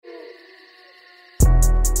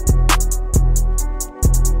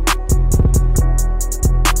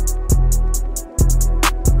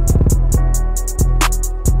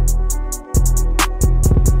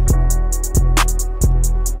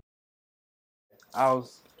I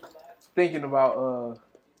was thinking about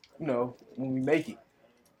when we make it,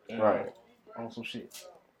 Right. on some shit.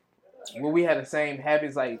 Will we have the same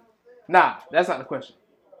habits? Like, nah, that's not the question.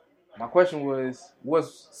 My question was,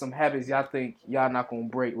 what's some habits y'all think y'all not gonna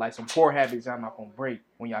break? Like some poor habits y'all not gonna break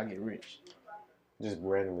when y'all get rich? Just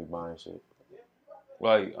randomly buying shit.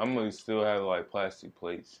 Like, I'm gonna still have like plastic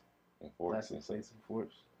plates and forks Plastic and stuff. plates and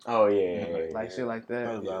forks. Oh yeah. Like shit like that.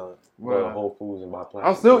 That's valid. Go Bruh. to Whole Foods and buy plastic.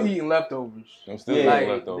 I'm still plates. eating leftovers. I'm still Yeah. eating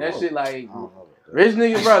Like leftovers. that shit, like I don't know about that. rich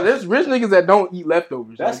niggas, bro. There's rich niggas that don't eat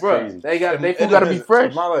leftovers. That's like, crazy. They It food gotta be depends. fresh.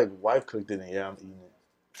 If my like wife cooked it, then yeah, I'm eating it.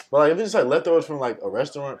 But like if it's just like leftovers from like a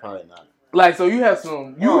restaurant, probably not. Like so, you have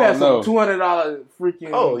some $200 freaking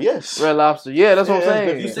Oh yes. Red Lobster. Yeah, that's what I'm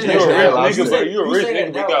saying. You said You're a that rich now. nigga, but you're a You rich say that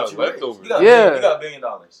nigga now, without but you rich. leftovers. You got Yeah. You got $1 billion.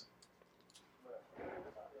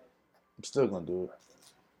 I'm still gonna do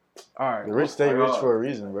it. All right. The rich stay rich for a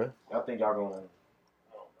reason, bro. I think y'all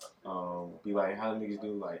gonna be like how the niggas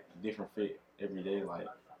do like different fit every day. Like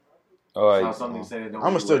Oh, how like, some niggas say they don't. I'm gonna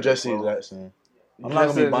really still wear dress clothes. that soon. I'm not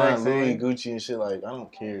gonna be Dress buying the exact Louis, same. Gucci, and shit. Like I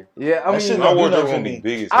don't care. Yeah, I That shit mean, my don't do wardrobe nothing for gonna be me.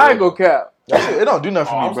 big as I ain't hell. go cap. That shit, it don't do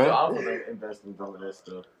nothing for me, I'm bro. still investing in some of that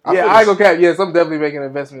stuff. Yeah, I ain't go cap. Yes, I'm definitely making an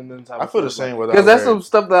investment in them type I of feel the stuff. same whether Because I that's wear some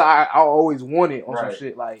stuff that I always wanted on some Right.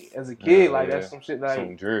 shit. Like as a kid, Yeah, that's some shit that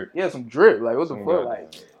some drip. some drip. Like what Some the fuck, goddamn-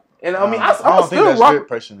 like. And I mean, I I'm don't think still that's rock. drip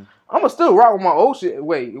personally. I'm still rock with my old shit.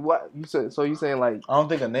 Wait, what you said? So you saying like? I don't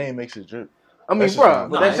think a name makes it drip. I mean, That's just bro, me.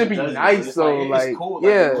 but Nah, that should it be doesn't, nice. but it's So like, it's like, cool, like,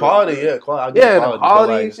 yeah, Quality, yeah, quality. I get Yeah, the quality. quality But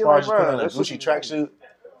like, and as shit, far like, as just putting bro, on a that shit Gucci be tracksuit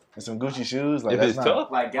and some Gucci shoes, like If that's it's not.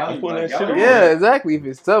 tough, Like gallery, I'm putting that shit gallery. on. Yeah, exactly. If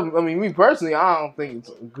it's tough, I mean, me personally, I don't think it's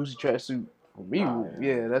a Gucci tracksuit for me.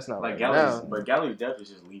 Yeah, that's not Like right gallery, now. but gallery depth is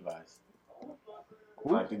just Levi's.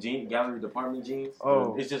 Cool. Like the gallery department jeans,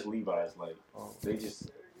 Oh. it's just Levi's. Like they just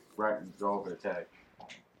draw over the tag.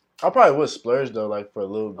 I probably would splurge though, like for a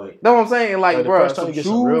little bit. That's what I'm saying. Like, the bro, first time some you get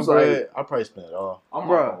some real shoes, like, bread, I'll probably spend it all. I'm Bruh.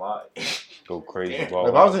 not gonna lie. go crazy. Damn. ball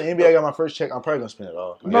Like, if I was out. in the NBA, I got my first check, I'm probably gonna spend it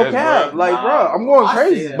all. no Yes, cap. bro. Like, Nah, bro, I'm going I say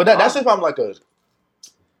crazy. that. But that's if I'm like a,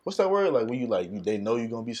 what's that word? Like when you like they know you're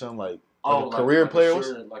gonna be something like a career player.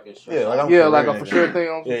 Like a shirt. Yeah, like I'm Yeah, career like a nigga. for sure thing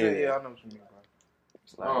on some Yeah, shit. yeah. Yeah, I know what you mean,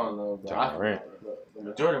 bro. I don't know, but John Morant. the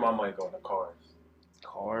majority of my money going to cars.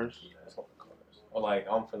 Cars. Yeah, that's going to cars. Or like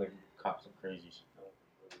I'm finna cop some crazy shit.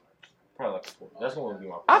 Probably like a Ford. That's gonna be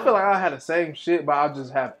my. I feel like I had the same shit, but I'll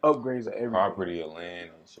just have upgrades of everything. Property or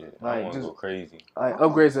land and shit. I Like, want to just- go crazy. Like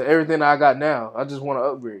upgrades of everything I got now. I just want to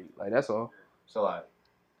upgrade. Like that's all. So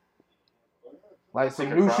Like some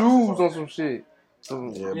Take a new Crocs or shoes something. on some shit. Some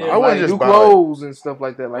Yeah, like, but I wouldn't just new buy, clothes and stuff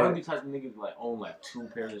like that. Like, Like be type of niggas like own like 2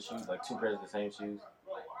 pairs of shoes, like 2 pairs of the same shoes.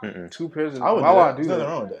 Mm-mm. 2 pairs of I would why do would that. I do There's nothing that?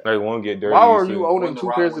 wrong with that. Like one get dirty. Why are so- you owning One to 2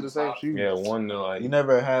 rock, pairs one of the to same top. shoes? Yeah, one to like. You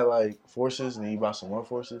never had like forces and then you bought some more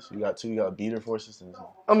forces. You got 2, you got beater forces. And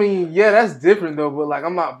I mean, yeah, that's different though. But like,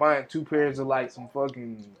 I'm not buying 2 pairs of like some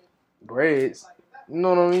fucking breads. You know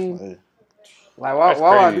what I mean? hey, Like, why That's would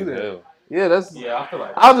I crazy do as that? hell. Yeah, that's. Yeah, I feel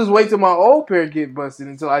like I'll just wait till my old pair get busted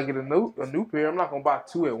until I get a new pair. I'm not gonna buy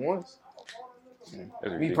 2 at once. That's Me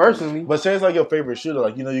ridiculous. personally. but say it's like your favorite shoe, though,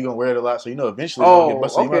 like you know you're gonna wear it a lot, so you know eventually Oh, it's gonna get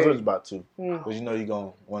busted. You might as well okay. just buy 2 Hmm. because you know you're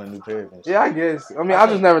gonna want a new pair eventually. Yeah, I guess. I mean, I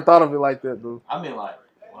just never thought of it like that though. I mean like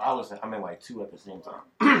I mean like 2 at the same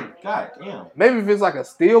time. God damn. Maybe if it's like a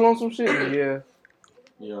steal on some shit, then yeah.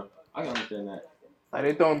 Yeah, I can understand that. Like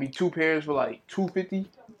they throwing me 2 pairs for like $250.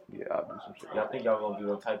 Yeah, I'll do some shit. Y'all think y'all gonna be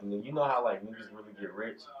the type of nigga? You know how like niggas really get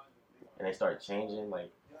rich and they start changing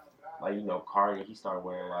like you know Cardi, he started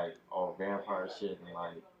wearing like all vampire shit and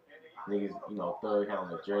like niggas, you know, Thug had on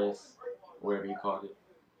the dress, whatever he called it.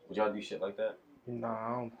 Would y'all do shit like that? Nah,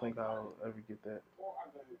 I don't think I'll ever get that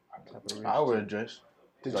type of rich I wear a shit. dress.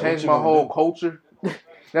 To Like, change what you my gonna whole do? culture.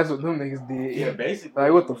 That's what them niggas did. Yeah, basically.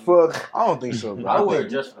 Like what the fuck? I don't think so, bro. I I wear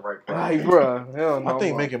think, just for the right price. Like, bruh, hell no. I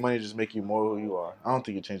think bro. making money just make you more who you are. I don't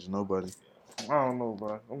think it changes nobody. I don't know,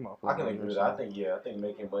 bro. I'm not. I can agree with that. I think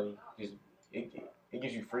making money is it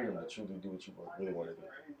gives you freedom to truly do what you really want to do.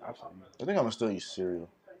 Absolutely. I think I'm gonna still eat cereal.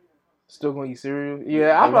 Still gonna eat cereal?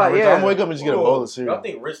 Yeah, I'm like, I'm yeah, wake up and just get a bowl of cereal. Y'all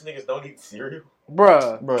think rich niggas don't eat cereal?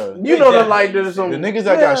 bruh. Bruh. You know that like there's some The niggas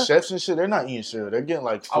that yeah. got chefs and shit, they're not eating cereal. They're getting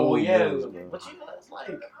like full Oh well, yeah, meals, bro. but you know it's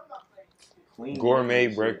like clean Gourmet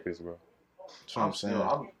shit. breakfast, bro. That's what I'm saying.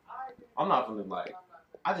 I'm not gonna like.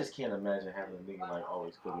 I just can't imagine having a nigga like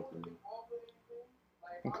always cooking for me.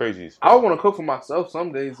 I'm crazy as I fuck. would want to cook for myself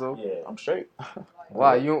some days though. Yeah, I'm straight.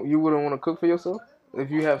 Why you wouldn't want to cook for yourself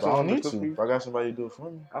if you have But I don't someone to need cook to. for you? If I got somebody to do it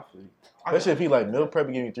for me. I feel you. Especially if he like meal prep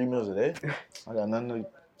and give me 3 meals a day. I got nothing to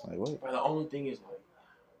like what? Bro, the only thing is like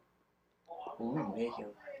when we making,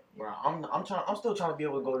 bro, I'm still trying to be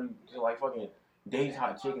able to go to like fucking Dave's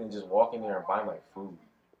Hot Chicken and just walk in there and buy like food.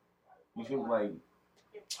 You feel like,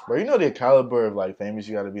 Bro, you know the caliber of like famous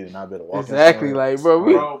you got to be to not be able to walk. Exactly, in like,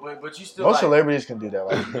 bro, but you still most like, celebrities can do that.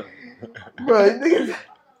 Like, bro, niggas.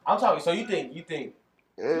 I'm talking. So you think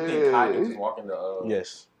Kai can just walk in the?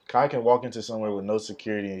 yes, Kai can walk into somewhere with no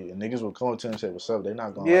security, and niggas will come up to him and say, "What's up?" They're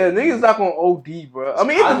not going. Yeah, niggas not gonna OD, bro. I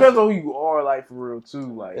mean, it depends on who you are, like for real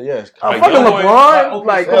too. Like, yes, I'm Like, fucking yo, boy, LeBron.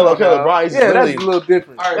 Like, okay, LeBron, he's yeah, that's literally- a little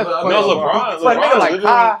different. All right, That's but fucking No, LeBron- It's like nigga like literally-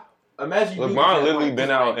 Kai. Imagine you LeBron literally been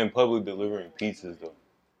out in public delivering pizzas though.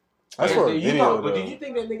 That's Yeah, for a you video, know, but though. did you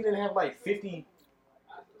think that nigga didn't have like 50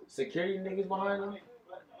 security niggas behind him?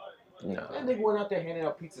 No, That nigga went out there handing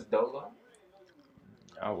out pizzas dolo.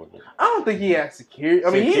 I wouldn't. I don't think he had security.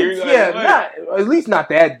 I mean, Security, like yeah, what? not at least not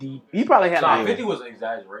that deep. He probably had Nah, like 50 was an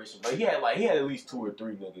exaggeration, but he had at least 2 or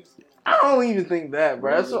 3 niggas. I don't even think that,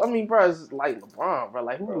 bro. Really? So, I mean, bro, it's like LeBron, bro.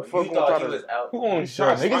 Like, who Bro, the fuck you gonna thought try he to? was out? Who gonna Sure,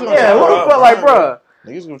 shot? niggas Niggas gonna Yeah, who the rob fuck, like, Brian, bro?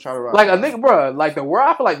 Niggas gonna try to rob. Like a nigga, bro. Like the world,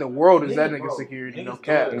 I feel like the world is that Nigga, nigga bro. security, no Niggas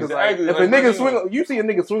cap. do it. Because Exactly, like, if like, a nigga nigga- swing, you see a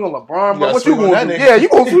nigga swing on LeBron, You bro. gotta What you swing on gonna that do? nigga. Yeah, you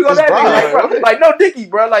gonna swing on It's that Brian, nigga, like, bro. right? Like no dicky,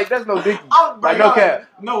 bro. Like that's no dicky. Like no cap.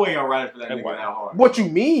 No way I'm riding for that nigga Why? that hard. What you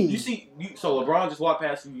mean? You see, so LeBron just walked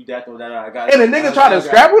past you, that, I got it. And the nigga try to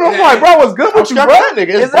scrap with him. I'm like, bro, what's good with you, bro? That nigga.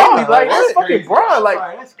 It's Exactly. Brian. Like that's what? fucking Brian.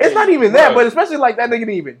 Like it's not even that, but especially like that nigga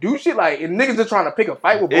didn't even do shit. Like and niggas just trying to pick a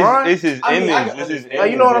fight with Brian. It's his I mean, I image. can It's his understand.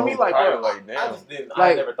 image. You know what I bro. mean? Like, Probably bro, like, I damn. just didn't. I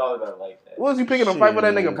Like- never thought about it like that. What was you picking a fight with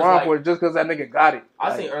that nigga Shit. Brian Like- for just because that nigga got it? I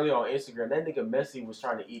Like- seen earlier on Instagram that nigga Messi was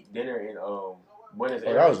trying to eat dinner in Buenos Oh,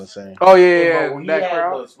 Aires. that was insane. Oh yeah, And, yeah, bro, he that had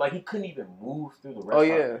crowd. those- like he couldn't even move through the Oh restaurant.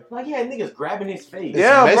 yeah, Like he had niggas grabbing his face.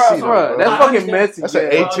 yeah, messy, bro, though, bro. that's I fucking understand. messy. That's yeah.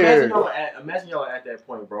 an Bro, A-tier. imagine y'all at that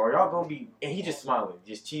point, bro. Y'all gonna be, and he just smiling,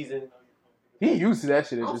 just cheesing. He used to that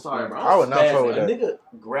shit at I'm this sorry, point, bro. I would not I'm fuck with spazzing. that. A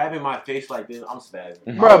nigga grabbing my face like this, I'm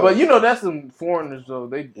spazzing. bro. But you know that's some foreigners though.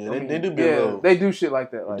 They, Yeah, I mean, they do be a yeah, little they do shit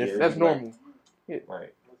like that. Like different, that's like- normal.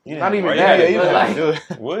 Like, You Not didn't- even why that, you but didn't like- do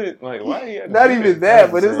it? What? Like, why he had to Not do even that?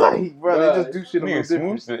 that, but it's insane. like, bro, Bruh, they just do shit a Nigga little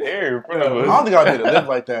different. smooths the air in front of I us. don't think I'd be able to live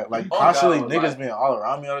like that. Like Oh, constantly God, niggas like- being all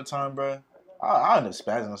around me all the time, bro. I end up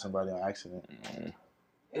spazzing on somebody on accident.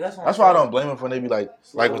 that's That's why I don't blame them when they be like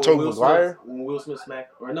with when Tobey Will Maguire. Smith, when Will Smith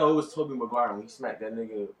smacked, or no, it was Tobey Maguire when he smacked that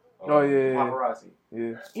nigga. Oh, yeah. paparazzi.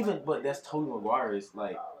 Yeah, Even, but that's Tobey Maguire. Is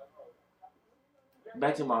like,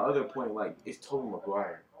 back to my other point. Like, it's Tobey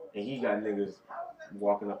Maguire, and he got niggas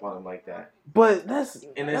walking up on him like that. but that's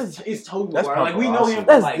And it's Tobey That's Maguire. Like we know him. paparazzi. from,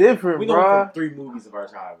 That's like, different, We know him bruh. from 3 movies of our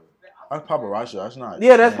childhood. That's paparazzi. That's not.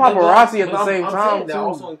 Yeah, that's man. paparazzi at But the I'm same saying time that too.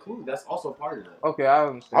 also includes. That's also part of that. Okay, I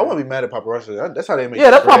understand. I wouldn't be mad at paparazzi. That's how they make.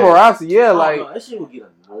 Yeah, that's bread. paparazzi. Yeah, I like don't know, that shit would get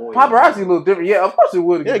annoying. paparazzi a little different. Yeah, of course it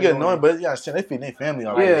would. Yeah, get annoying, but yeah, they feed their family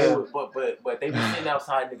all Like, Yeah. they would, but they be sitting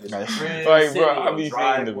outside niggas' Nice. cribs, Like, sitting bro, in I your be seeing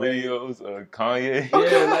the driveway. videos of Kanye.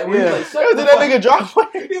 Yeah, like we Yeah. like, shut Did the that fuck nigga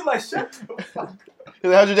drop? He's like, shut the fuck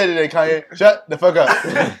How's your day today, Kanye? Shut the fuck up.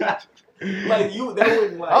 up. Like you, that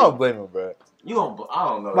wouldn't like. I don't blame him, bro. You don't. I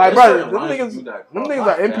don't know. Like, There's bro, certain them lines niggas- you do not Them cross. niggas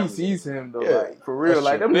My are family- NPCs to him though. Yeah, like for real. that's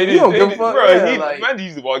Like true. them, They you don't just, give a fuck. bro, Yeah, he, like, man, he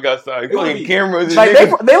used to walk outside, It would fucking be- cameras and like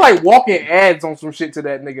niggas they like walking ads on some shit to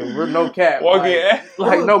that nigga. Real- No cap. walking Like, ass.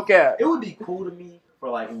 like no cap. It would be cool to me for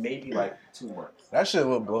like maybe like 2 months. That shit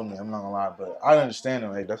would blow me. I'm not gonna lie, but I understand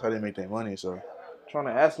them. Like that's how they make their money. So Trying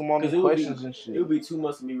to ask them all these 'Cause it would be- questions and It shit. would be 2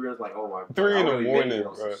 months to me realize like, oh my. 3 in I the really morning, made it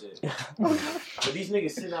on some bro. shit. But these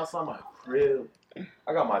niggas sitting outside my crib.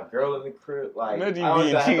 I got my girl in the crib. Like Imagine I always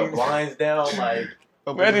being gotta have the cheese. blinds down. Like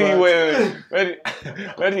Imagine he went.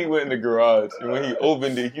 Imagine he went in the garage and when he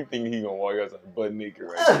opened it, you think he gonna walk outside butt naked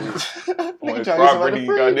right there on Nigga his trying to get some out property. the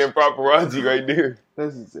fridge. Goddamn paparazzi right there.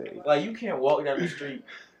 That's insane. Like you can't walk down the street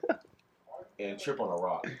and trip on a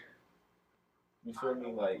rock. You feel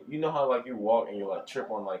me? Like you know how like you walk and you like trip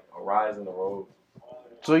on like a rise in the road.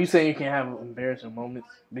 So you saying you can't have embarrassing moments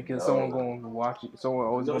because No. someone going to watch it? Someone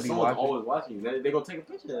always No, going to be someone's watching. always watching you. They gonna take a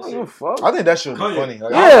picture of I that don't give a shit. fuck. I think that shit would be Kanye. funny.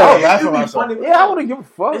 Like, Yeah. I would laugh It'd at be myself. funny. Yeah, I wouldn't give a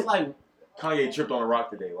fuck. It's like Kanye tripped on a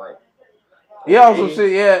rock today. Like Yeah, also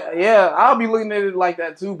shit. Yeah. I'll be looking at it like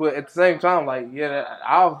that too. But at the same time, like, yeah,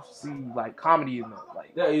 I'll see like comedy in that.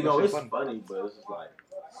 Like, yeah, you know, that it's shit funny, but it's just like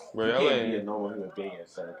Bro, you y'all can't be a letting, normal human being at a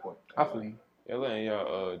certain point. I feel you. y'all letting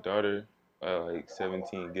y'all daughter like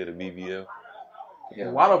 17 get a BBL. Yeah.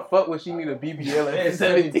 Why the fuck would she need a BBL at At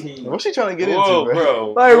 17? 17. What's she trying to get Whoa, into, bro?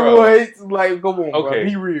 bro. Like, bro. what? Like, come on, Okay. bro.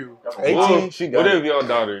 Be real. 18, What, she got what it. if y'all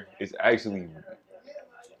daughter is actually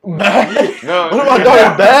Bad? no? What about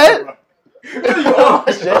daughter bad? Oh,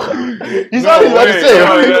 shit. He's not even about to say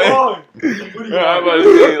no, it. yeah. No, I'm about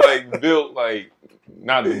to say like built like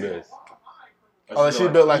not the best. Oh, she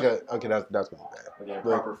built like a. Okay, that's gonna be bad. Okay,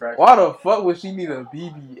 proper fracture. Why the fuck would she need a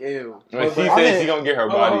BBL? Like, she I said mean- she gonna get her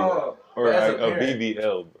body Oh, or but as like a a parent-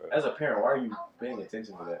 BBL, bro. As a parent, why are you paying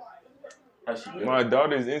attention to that? My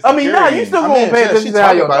daughter's insecurity. I mean, nah, you still gonna pay attention to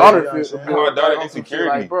how your daughter feels. My daughter's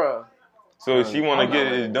insecurity. Like, bro. So if she want to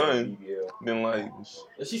get it done, then like.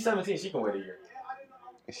 If she's 17, she can wait a year.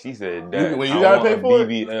 She said that. You gotta pay for it?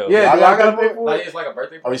 BBL. Yeah, I gotta pay for it. Like, it's like a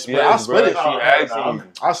birthday party. I'll split it. She asking.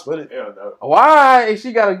 I'll split it. Hell no. Why is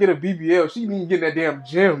she gotta get a BBL? She need to get in that damn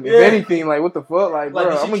gym. If anything, like, what the fuck? Like,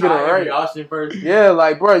 bro, I'm gonna get her right. Option first? Yeah,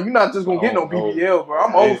 like, bro, you're not just gonna get no BBL, bro.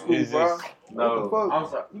 I'm old school, bro. No, I'm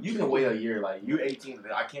sorry. You can wait a year. Like, you 18,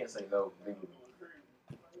 I can't say no.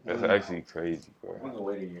 That's actually crazy, bro. We can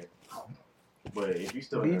wait a year. But if you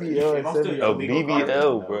still BBL, if I'm still your legal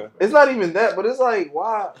BBL, bro. It's not even that, but it's like,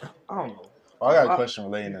 why? I don't know. Oh, I got a question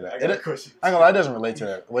relating to that. I got a question. I ain't gonna lie, it doesn't relate to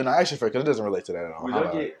that. Well, no, actually, because it doesn't relate to that at all. Would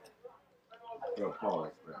y'all get... Yo,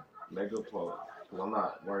 pause, bro. Let go pause. Because I'm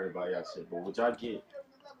not worried about y'all shit. But would y'all get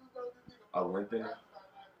a lengthener?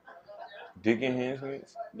 Dick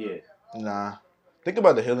enhancements? Yeah. Nah. Think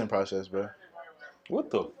about the healing process, bro.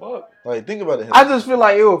 What the fuck? Like, think about the healing I just feel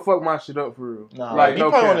like it would fuck my shit up for real. Nah, like, you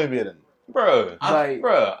no probably cap. want to be at a... Bro, I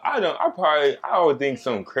would think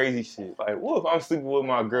some crazy shit. Like, what if I'm sleeping with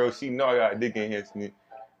my girl, she know I got a dick enhancement,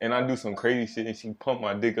 and I do some crazy shit and she pump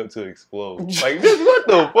my dick up to explode? Like, bitch, what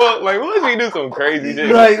the fuck? Like, what if she do some crazy shit?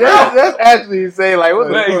 Like, that's actually insane. Like, what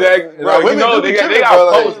the fuck? Exactly, bro. Women You know, do they be got tripping,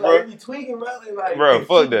 posts, bro. bro. Like, you tweaking, bro. Like, Bro, if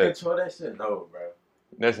fuck she that. control that shit? No, bro.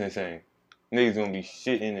 That's insane. Niggas gonna be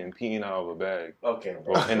shitting and peeing out of a bag. Okay,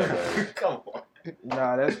 bro. Bro, in a bag. Come on.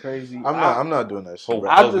 Nah, that's crazy. I'm not doing that shit, bro.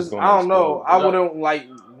 I don't know. I wouldn't like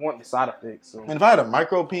want the side effects. So. And if I had a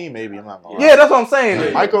micro pee, maybe I'm not gonna lie. Yeah, that's what I'm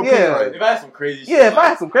saying. Micro pee, yeah. like, If I had some crazy shit. Yeah, if I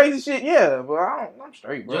had some crazy shit, yeah, but I'm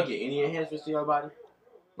straight, Would y'all bro. get any enhancements to your body?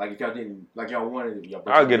 Like, if y'all didn't, like, y'all wanted it.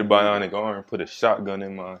 I'll get a bionic arm, put a shotgun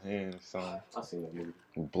in my hand or something. I seen that movie.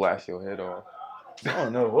 Blast your head off. I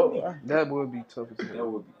don't know what. That would be tough as That hell.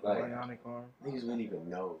 would be, like, Bionic arm. niggas wouldn't even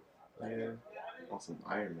know. Yeah, On some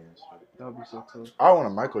Iron Man shit. that would be so tough. I want a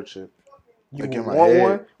microchip. You Like in my want head.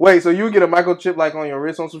 one? Wait, so you would get a microchip like on your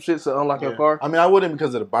wrist on some shit to unlock your car? I mean, I wouldn't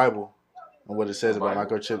because of the Bible and what it says about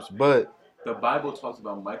Bible. microchips. But The Bible talks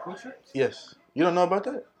about microchips? yes, you don't know about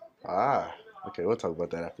that? Okay, we'll talk about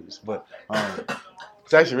that after this. But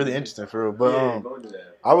it's actually really interesting for real. But Yeah, go into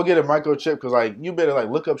that. I would get a microchip because like you better like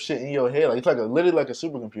look up shit in your head. Like it's like literally like a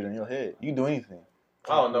supercomputer in your head. You can do anything.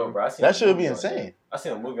 I don't know, bro. That should be insane. I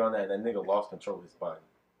seen a movie on that. That nigga lost control of his body.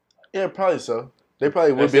 Yeah, probably so. They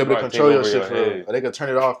probably would That be able to shit might control take your over shit your for real. head. Or they could turn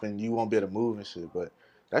it off and you won't be able to move and shit. But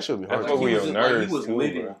that should be hard. That's what we He on was, nerves he was too,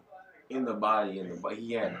 living bro. in the body,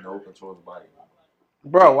 he had no control of his body.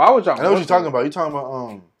 Bro, why would y'all? I know what want you're talking that? about. You talking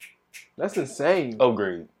about That's insane.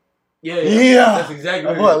 Upgrade. Yeah. Yeah. That's exactly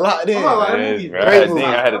I'm what locked in. I'm not Yeah, lying. bro. Great I movie.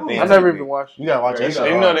 had to think. I never even watched. You gotta watch Yeah, that you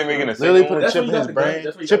shit. You know they making a Literally second put one? a That's chip where in you his got the gun. brain,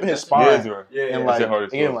 That's where you chip got in his the spine, Yes, bro. Yeah, and That like shit hard as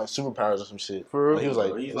it gave him fuck. like superpowers or some shit. For real? He was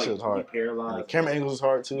like, he's this shit was hard. paralyzed. And the camera angles was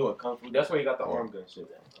hard too. Doing kung fu. That's where he got the arm gun shit.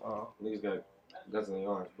 Oh. Niggas got guns in the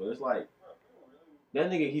arms, but it's like that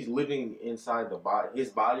nigga. He's living inside the body, his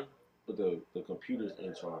body, but the computer's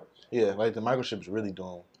in charge. Yeah, like the microchip's really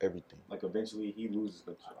doing everything. Like eventually he loses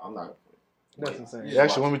control. I'm not. That's insane. You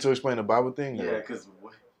actually want me to explain the Bible thing? Yeah, because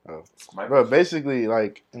Oh. Bro, basically,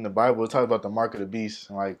 like in the Bible, it talks about the mark of the beast,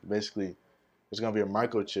 and like basically, there's gonna be a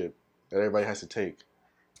microchip that everybody has to take.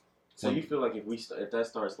 So you feel like if that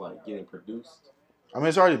starts like getting produced, I mean,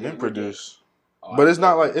 it's already Yeah, been we produced, but it's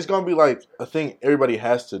not like it's gonna be like a thing everybody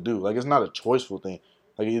has to do. Like it's not a choiceful thing.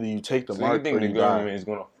 Like either you take the So you mark think or the you government die. is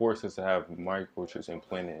going to force us to have microchips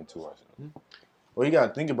implanted into ourselves? Well, you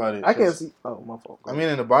gotta think about it. I can't 'cause, see. Oh, my fault. I mean,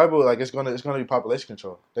 in the Bible, like it's gonna be population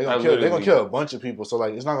control. They're gonna kill a bunch of people. So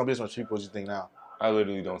like, it's not gonna be as much people as you think now. I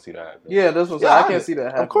literally don't see that happening. Yeah, that's what Yeah, I can't see that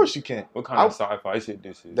happening. Of course you can't. What kind of sci-fi shit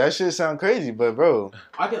this is? That shit sound crazy, but bro,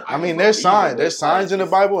 I mean, there's signs. signs in the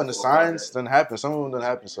Bible, and the signs doesn't happen. Some of them don't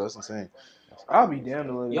happen, so that's insane. I'll be damned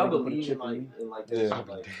to let a Y'all nigga put a believe chip in me. in like that Yeah. shit,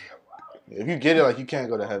 like If you get it, like you can't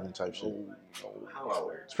go to heaven type shit. how I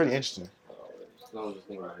work. It's pretty interesting. I was just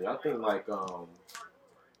thinking, y'all think like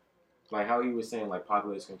how he was saying, like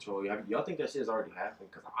population control. Y'all think that shit has already happened?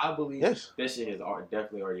 Because I believe Yes. that shit has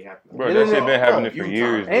definitely already happened. Bro, that shit been happening for Utah.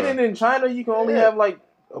 years, Ain't bro. it in China you can only Yeah. have like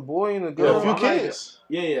a boy and a Yeah, girl? a few I'm not kids.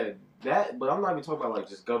 Yeah, that. But I'm not even talking about like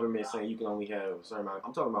just government saying you can only have a certain amount.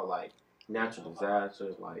 I'm talking about like natural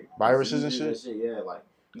disasters, like Viruses and diseases shit? Yeah, like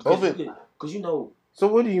COVID. Because you know, So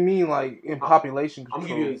what do you mean like in population I'm control? gonna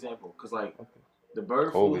give you an example. Because like the bird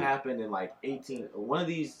COVID. flu happened in like 18. One of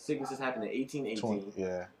these sicknesses happened in 1818.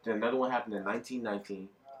 Yeah. Then another one happened in 1919.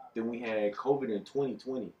 Then we had COVID in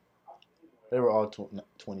 2020. They were all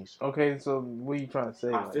 20s. Okay, so what are you trying to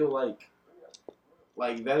say? I feel like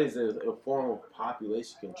Like that is a form of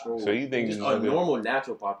population control. So you think just a normal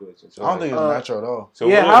natural population control? I don't think it's natural at all. So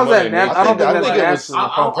yeah, how's that natural? I don't think that's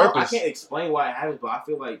natural. On purpose. I can't explain why it happens, but I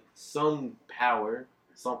feel like some power,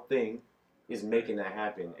 something, is making that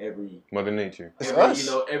happen every Mother Nature. It's us.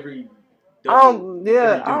 Every. I don't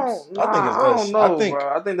know,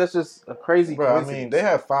 bro. I think that's just a crazy coincidence. I mean, they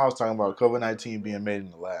have files talking about COVID-19 being made in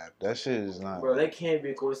the lab. That shit is not. Bro, that can't be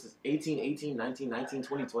a coincidence. 18, 19,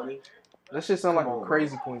 2020. That shit sound like a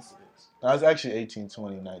crazy coincidence. No, it's actually 18,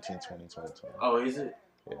 20, 19, 20, 2020. Oh, is it?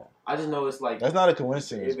 Yeah. I just know it's like. That's not a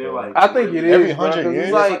coincidence, bro. Like, I think it is. Every 100 years?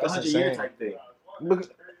 It's like a 100-year type thing.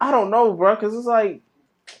 I don't know, bro, because it's like.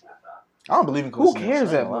 I don't believe in Who coincidence.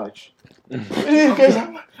 cares that much? I mean,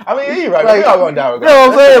 you're right. Like, we all going down. You know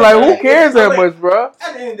what I'm saying? Like, who cares that much, bro?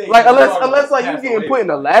 Like, unless like you getting put in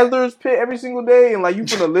the Lazarus pit every single day and like you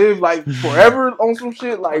finna live like forever on some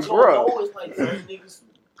shit, like, bro. It's like those niggas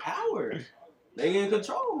power. They in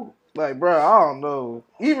control. Like, bro, I don't know.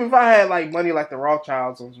 Even if I had like money like the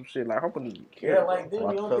Rothschilds or some shit, like, I'm gonna care. Yeah, like them.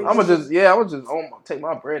 I'm gonna just take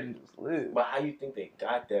my bread and just live. But how you think they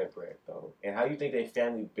got that bread though? And how you think their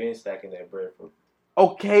family been stacking that bread for?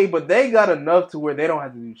 Okay, but they got enough to where they don't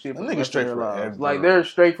have to do shit for the rest of their lives. Like, they're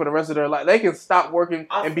straight for the rest of their life. They can stop working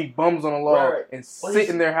and be bums on the law and sit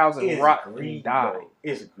in their house and rot and die. Bro.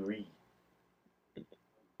 It's greed.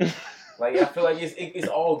 Like, I feel like it's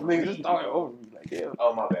all greed. Just talking over me. Like, yeah.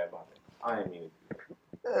 Oh, my bad. I didn't mean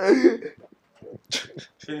it.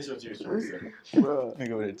 Finish what you were trying to say. Bro.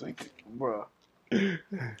 Nigga over there tweaking. Bro. You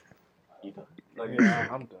done? Like, yeah,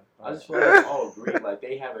 I'm done. I just feel like it's all greed. Like,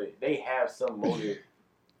 they have some motive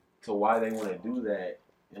to why they want to do that.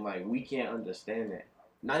 And, like, we can't understand that.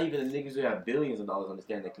 Not even the niggas who have billions of dollars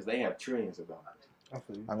understand that because they have trillions of dollars.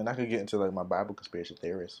 I mean, I could get into, like, my Bible conspiracy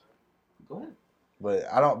theorists. Go ahead. But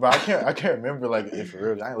I can't remember, like, if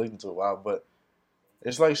for real. I ain't listened to it in a while, but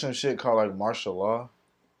it's like some shit called, like, martial law.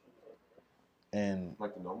 And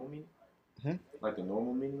like the normal meaning? Like the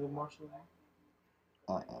normal meaning of martial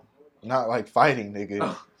law? Not like fighting,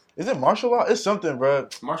 nigga. Is it martial law? It's something, bro.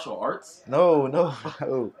 Martial arts? No.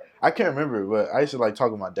 I can't remember, but I used to, like,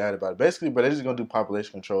 talk with my dad about it. Basically, but they're just going to do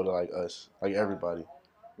population control to, like, us. Like, everybody.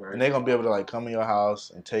 Right. And they're going to be able to, like, come in your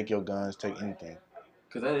house and take your guns, take anything.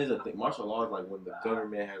 Because that is a thing. Martial law is like when the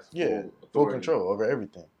government has full control over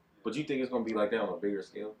everything. But you think it's going to be like that on a bigger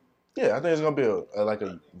scale? Yeah, I think it's going to be a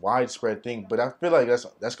widespread thing. But I feel like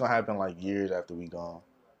that's going to happen like years after we gone.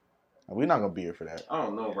 And we're not going to be here for that. I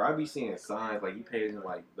don't know, bro. I be seeing signs like you pay in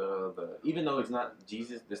like the even though it's not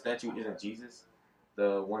Jesus, the statue isn't Jesus,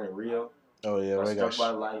 the one in Rio. Oh yeah, struck by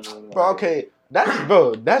lightning. Bro, okay.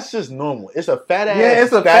 That's just normal. It's a fat ass. Yeah,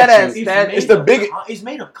 it's a fat ass statue. It's the biggest. It's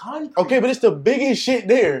made of concrete. Okay, but it's the biggest shit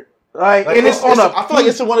there. Like and it's on I feel like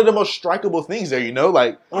it's one of the most strikeable things there. You know,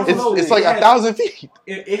 like it's like 1,000 feet.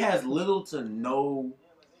 It has little to no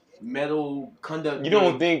metal conduct. You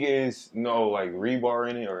don't think it's like rebar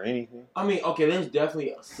in it or anything? I mean, okay, there's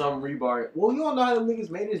definitely some rebar. Well, you don't know how them niggas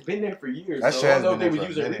made it. It's been there for years. That so I don't know if they were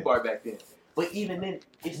using rebar back then. But even then,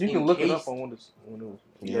 it's you can look it up on Windows.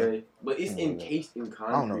 Yeah, but it's encased in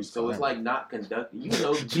concrete, so it's like not conducting. You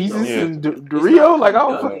know, Jesus and Rio, like I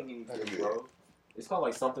don't know. Anything, bro. It's called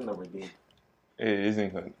like something to redeem. It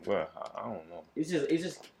isn't. Well, I don't know. It's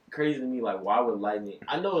just crazy to me. Like, why would lightning?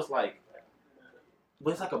 I know it's like,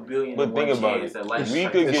 but it's like a billion. But think about it. We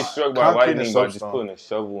could get struck by lightning by just putting a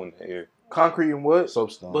shovel in the air. Concrete and what?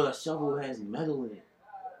 Soapstone. But a shovel has metal in it.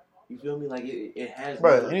 You feel me? Like it has.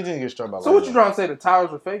 Bro, anything gets struck by lightning. So what you trying to say? The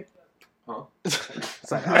towers are fake? Huh?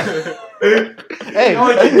 Hey,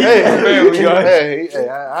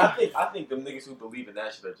 I think them niggas who believe in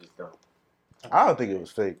that shit are just dumb. I don't think it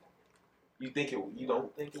was fake. You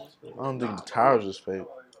don't think it was fake? I don't think the towers was fake.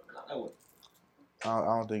 I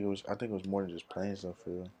don't think it was. I think it was more than just plain stuff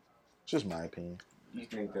for real. It's just my opinion. You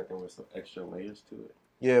think that there was some extra layers to it?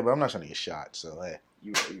 Yeah, but I'm not trying to get shot, so hey.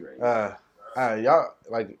 You right. Y'all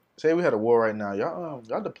like say we had a war right now.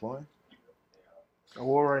 Y'all deploying? A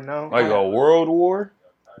war right now? Like a world war?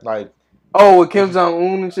 Like. Oh, with Kim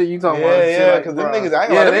Jong-un and shit, you talking about? Yeah, because them niggas,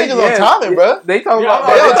 them niggas on timing, bro. They talking about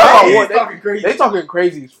they talking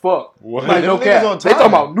crazy as fuck. What? Like, no cap. They talking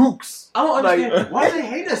about nukes. I don't understand. Why do they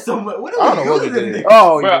hate us so much? What I don't know what they did.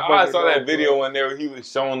 Oh, bro, I saw that video when he was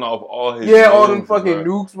showing off all his all them fucking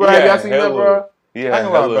nukes, bro. Have y'all seen that, bro? Yeah, I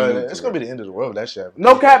ain't gonna lie, bro. It's gonna be the end of the world. That shit.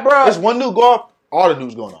 No cap, bro. It's one nuke go off, all the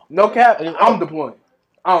nukes going off. No cap. I'm deploying.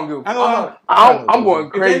 I don't give a fuck. I'm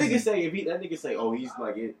going crazy. If that nigga say, oh, he's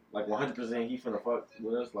like 100%, he finna fuck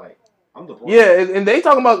with us, like, I'm deploying. Yeah, and they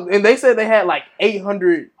talking about, and they said they had like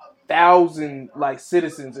 800 1,000 like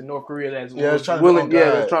citizens in North Korea that's that's trying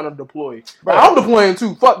that's trying to deploy. Bro, I'm deploying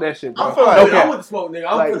too. Fuck that shit, bro. I feel like I would smoke,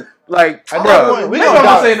 nigga. We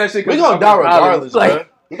gonna saying that shit. We gonna die regardless, bro.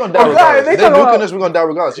 We gonna die regardless. They nuking us. We gonna die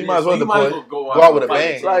regardless. You might as well deploy. Go out with a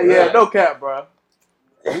bang. Like no cap, bro.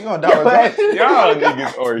 We gonna die regardless. Y'all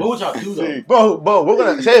niggas are what y'all do though? Bro, we're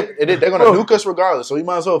gonna say they're gonna nuke us regardless, so we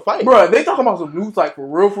might as well fight. Bro, they talking about some nukes like for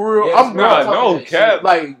real. Yes, no cap.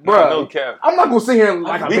 Like, bro, no cap. I'm not gonna sit here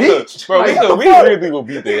like a bitch. Bro, we really will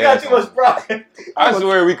beat their ass. You got too much pride. I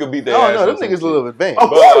swear we could beat their ass. No, them niggas a little advanced.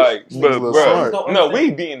 But bro, no,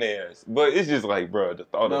 we beating their ass. But it's just like, bro, the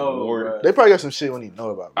thought of the war. They probably got some shit we need to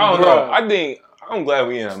know about. I don't know. I'm glad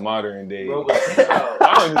we in a modern day. I'm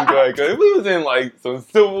just glad because if we was in like some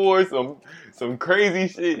civil war, some crazy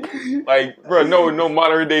shit, like bro, no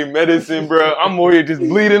modern day medicine, bro. I'm over here just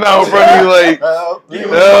bleeding out, bro. Like, help, give him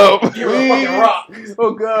a fucking rock.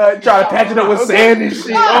 Oh god, try to patch it up with sand and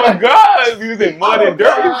shit. Oh god, we was in mud and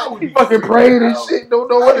dirt. Fucking praying and shit. Don't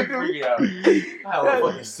know what to do. I have a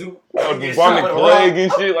fucking suit. Bubonic plague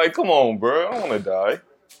and shit. Like, come on, bro. I don't want to die,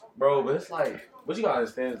 bro. But it's like. What you gotta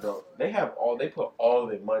understand is though, they put all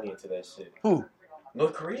their money into that shit. Who?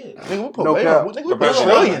 North Korea. Nigga, we put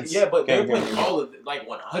trillions. Yeah, but they're putting all of it, like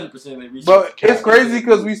 100% of their resources. But it's crazy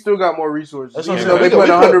because we still got more resources. That's Even though they put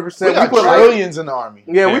 100%. We put trillions in the army.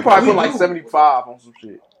 Yeah, we probably put like 75 on some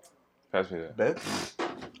shit. Pass me that. Bet.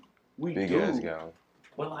 We big do. ass guy.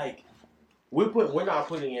 But like, we're not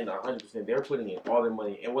putting in 100%. They're putting in all their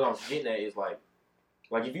money. And what I'm getting at is like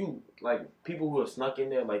if you like people who have snuck in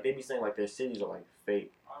there, like they be saying like their cities are like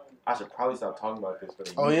fake. I should probably stop talking about this.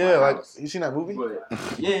 Oh yeah, like you seen that movie? But,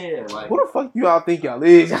 yeah, like who the fuck y'all think y'all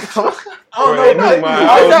is? I don't know,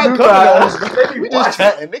 we just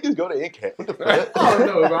chatting. Niggas go to NCAT. What the fuck? I don't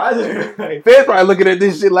know, bro. I just Feds probably looking at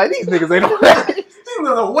this shit like these niggas ain't don't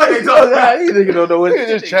know what they talking about. These niggas don't know what they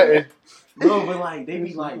just chatting. No, but like they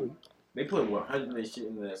be like they put 100 and shit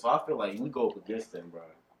in there, so I feel like we go up against them, bro.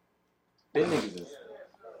 Them niggas is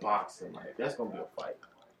boxing, like that's gonna be a fight.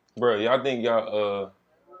 Bro, y'all think y'all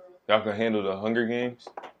can handle the Hunger Games?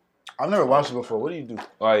 I've never watched it before. What do you do?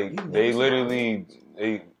 Like they literally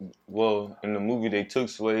in the movie they took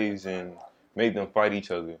slaves and made them fight each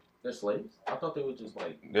other. They're slaves? I thought they were just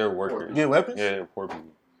like they're workers. You get weapons? Yeah, they're poor people.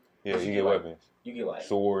 Yeah, you get weapons. You get like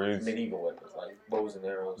swords, medieval weapons, like bows and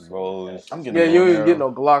arrows. Bows. I'm getting you ain't get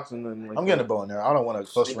no Glocks and nothing. Like I'm getting a bow and arrow. I don't want a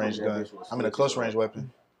close range gun. I'm in a close range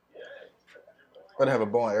weapon. I'd have a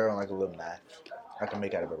bow and arrow and like a little knife I can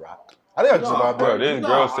make out of a rock. I think I can survive. Bro, this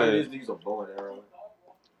girl said use a bow and arrow.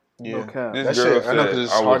 Yeah, okay. This girl shit, I know because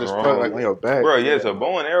it's hard as fuck, like on your back. Bro, yeah, it's a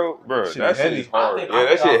bow and arrow, bro. Shit That shit heavy. is hard. Yeah,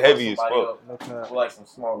 that shit heavy as fuck. With like some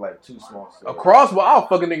small, like two small. A crossbow, I'll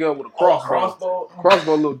fucking nigga up with a crossbow.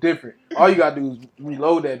 Crossbow a little different. All you gotta do is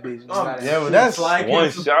reload that bitch. Yeah, but that's like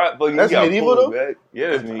one shot, but you that's got medieval though. Back.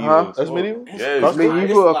 Yeah, that's medieval. Huh? That's medieval. Yeah,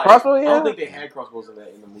 medieval. A crossbow. Yeah. I don't think they had crossbows in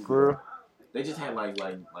that in the movie. For real? They just had like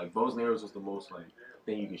bows and arrows was the most like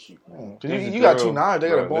thing you could shoot. You got two knives. They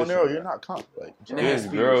got a bow and arrow. You're not comp. Like this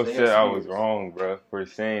girl said I was wrong, bro, for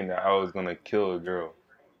saying that I was gonna kill a girl,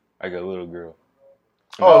 like a little girl.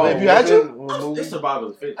 Oh, if you had to, it's survival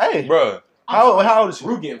of the fittest. Hey, bro, how old is she?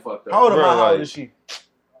 Rue getting fucked up. How old am I? How old is she?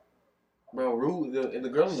 Bro, Rue, and the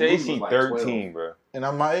girl in the say movie she was like 13, 12. bro. And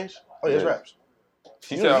I'm my age. Oh yeah, it's raps.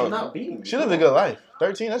 She said I was not beating. She lived a good life.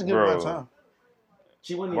 13, that's a good amount of time.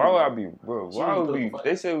 She wouldn't. Why would I be, bro? Why would we?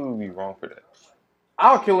 They said we would be wrong for that.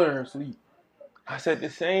 I'll kill her in her sleep. I said the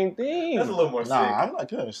same thing. That's a little more sick. Nah, I'm not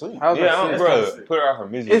killing her sleep. Yeah, bro. Put her out her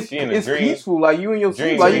misery. It's, she in a it's dream. peaceful. Like you in your sleep.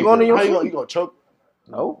 Dream Like you going in your How sleep. you gonna choke?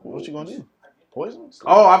 No. What you gonna do? Poison?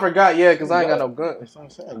 Oh, I forgot. Yeah, because I ain't got no gun. That's what I'm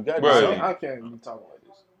saying. You got Bro, I can't be talking like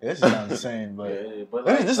this. This sounds insane, but Yeah, but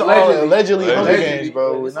like, this is all allegedly Hunger Games,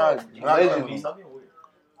 bro. We're not allegedly.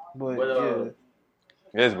 But yeah.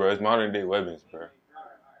 Yes, bro. It's modern day weapons, bro.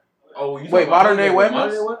 Oh, you wait, modern day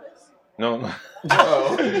weapons? No.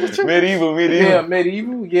 Oh. medieval. Yeah,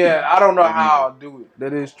 medieval. Yeah, I don't know how I'll do it.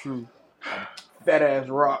 That is true. Fat ass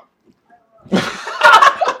rock.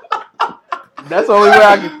 That's the only way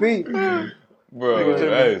I can think. Bro,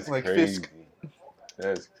 that is like crazy. Fisk.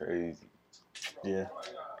 That's crazy. Yeah.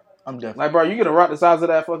 I'm definitely. Like, bro, you get a rock the size of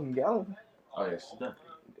that fucking gallon. Oh, yeah, she's done.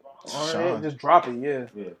 Alright, just drop it, yeah.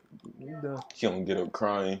 Yeah. You done. She don't get up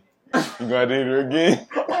crying. You gotta do it again.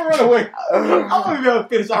 I'll run away. I'm gonna be able to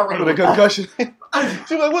finish. I'll run With away. a concussion.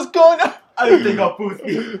 She's like, what's going on? I didn't think I'll food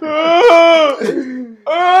speed.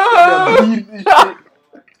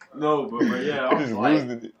 No, but bro, yeah, I was just like,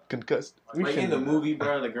 losing it. Concussed. like in the movie,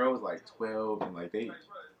 bro, the girl was like 12 and like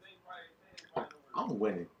I'm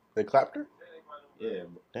winning. They clapped her? Yeah.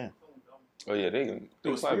 Oh yeah, they It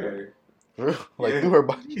was clap scary. her. Like through her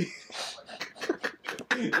body.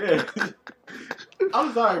 Yeah.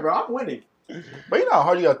 I'm sorry, bro. I'm winning. But you know how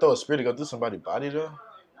hard you gotta throw a spear to go through somebody's body, though?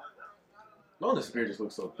 No, the spear just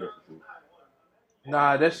looks so different.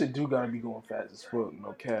 Nah, that shit do gotta be going fast as fuck.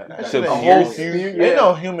 No cap. That shit ain't pierce human. you? Ain't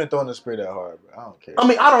no human throwing a spear that hard, bro. I don't care. I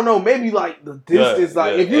mean, I don't know. Maybe like the distance,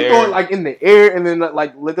 like if you air. throw it like in the air and then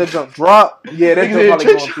like let that jump drop, yeah, that jump probably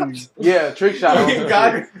going through you. Yeah, trick shot.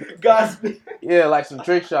 Godspeed. Yeah, like some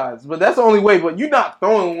trick shots. But that's the only way. But you're not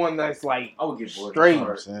throwing one that's like I would get bored.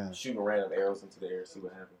 straight. Shooting random arrows into the air, see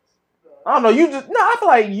what happens. I don't know. I feel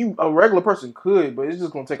like a regular person could, but it's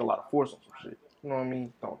just gonna take a lot of force on some shit. You know what I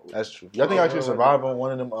mean? That's true. Y'all think I could survive on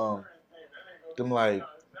one of them like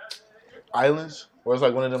islands, or it's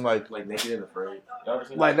like one of them like Naked and Afraid.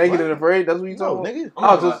 Like Naked and Afraid. That's what you no talking nigga.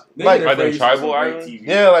 about? Just like them tribal islands.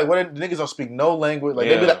 Yeah, like what the niggas don't speak no language. Like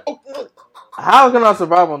they be like, oh, how can I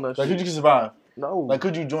survive on that? Like shit? could you survive? No. Like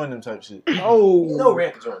could you join them type shit? No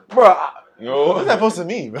Ran could join. Bro. What's that supposed to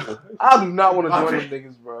mean, bro? I do not want to join them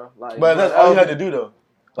niggas, bro. Like, but that's all you had to do though.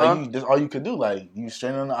 Like that's all you could do. Like you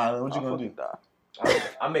stranded on the island. What you gonna do? Die.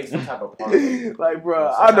 I make some type of party. Like, bro,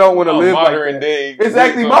 I don't want to live modern like day.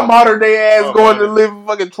 Exactly, my modern day ass going to live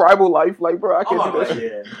fucking tribal life. Like, bro, I can't do that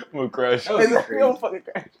shit. I'm gonna crash. Exactly, I'm fucking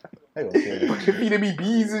crash. They gonna kill you. Fucking feeding me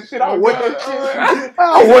bees and shit. I want that shit.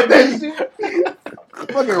 I want that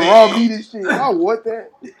shit. Fucking raw meat and shit. I want that.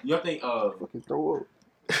 Y'all think fucking throw up.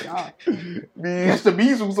 God. Catch the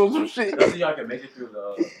bees or some shit. Y'all think y'all can make it through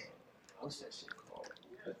the what's that shit called?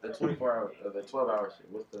 The 24-hour, the 12-hour shit.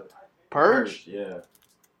 What's the Purge? Yeah.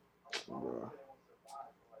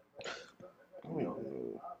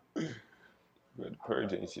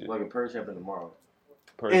 Purge and shit. Like a purge happened tomorrow.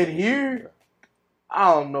 In here?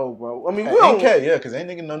 I don't know, bro. I mean, we don't don't. care, yeah, because ain't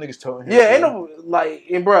no niggas toting him. Yeah, ain't no, like,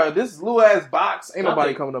 and bro, this little ass box, ain't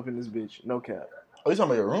nobody coming up in this bitch. No cap. Oh, you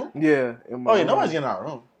talking about your room? Yeah. Oh, yeah, nobody's getting our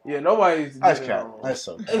room. Yeah, nobody's That's getting cap. our room. That's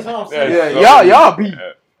so. That's what I'm saying. Yeah, y'all beat.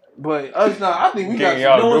 But us, I think we got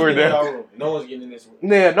y'all no one's door getting in there. our room. No one's getting in this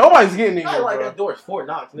room. Yeah, nobody's getting in Not here, like bro. that door's Fort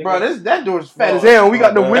Knox, nigga. Bro, that door's fat as hell. We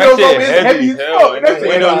got the That windows shit open. It's heavy as hell. fuck. That shit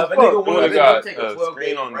Windows- heavy as fuck. Windows got take a a 12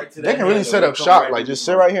 screen on right it. to They that can really window set and up come shop, right like in just the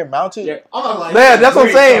sit room. right here, mounted. Yeah, I'm like, Yeah, that's what I'm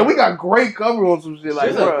great saying. cover. We got great cover on some shit. Like,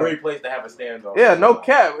 This is a bro. great place to have a stand on. Yeah, no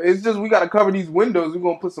cap. It's just we gotta cover these windows. We're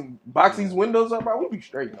gonna put some box these windows up, bro. We be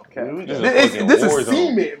straight, no cap. This is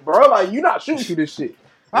cement, bro. Like you not shooting through this shit.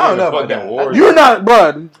 I don't know about that. You're not,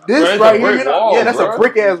 bro. This Bro, right here, brick wall, yeah, that's bro. a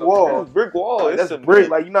brick ass wall. Brick wall. Like, that's a brick.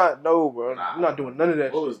 Like you not, no, bro. You're not doing none of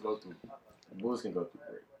that. Bullets go through. Bullets can go through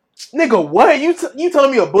brick. Nigga, what? You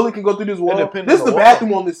telling me a bullet can go through this wall? This is the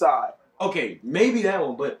bathroom on this side. Okay, maybe that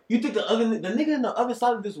one, but you think the nigga in the other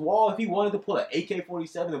side of this wall, if he wanted to pull an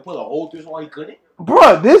AK-47 and pull a hole through this wall, he couldn't?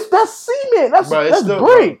 Bro, that's cement. That's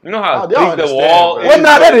brick. You know how Oh, y'all thick the understand, wall bro. is? Well,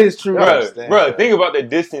 nah, that is true. Bro, think about the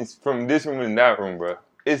distance from this room and that room, bro.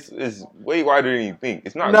 It's way wider than you think.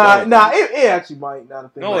 It's not. It actually might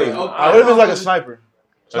not. No, what it's What if it's like a sniper?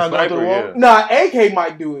 It's not going through the wall? yeah. Nah, AK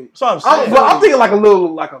might do it. So I'm saying. I'm thinking like a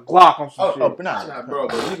Glock on some shit. Nah, bro,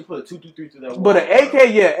 but nigga put a 223 through that wall. But an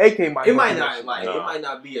AK, yeah, AK might. It might not it might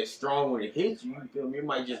not be as strong when it hits you. You feel me? It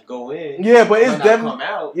might just go in. Yeah, but it's might not definitely come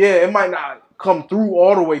out. Yeah, it might not come through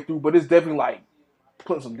all the way through, but it's definitely like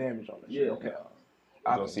putting some damage on it. Yeah. Okay.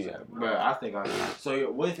 I don't see that. But I think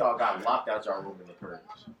so what if y'all got locked out your room in the purge?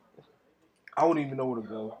 I wouldn't even know where to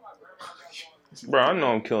go. Bro, I know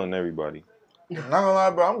I'm killing everybody. Not gonna lie,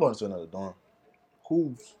 bro. I'm going to another dorm.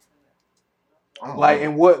 Who's? I don't Like know.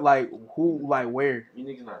 and what? Like who? Like where? You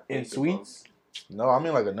niggas not In thinking, suites? No, I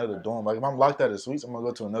mean like another dorm. Like if I'm locked out of suites, I'm gonna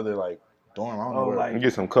go to another like dorm. I don't know where. like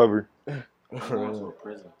Get some cover. bro. I'm going to a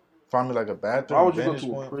prison. Find me like a bathroom. Why would you go vantage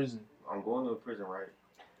to a point. prison? I'm going to a prison, right?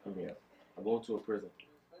 Yeah. I'm going to a prison.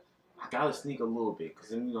 I gotta sneak a little bit, cause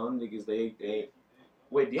them niggas they.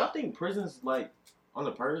 Wait, do y'all think prisons like on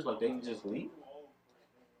the purge like they can just leave?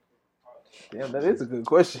 Damn, that is a good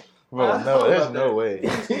question. Bro, no, there's no way.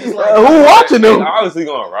 Who watching them? They obviously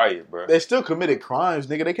gonna riot, bro. They still committed crimes,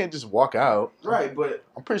 nigga. They can't just walk out. Right, but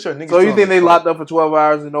I'm pretty sure niggas. So you still think they on the locked up for 12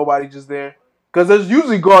 hours and nobody just there? Because there's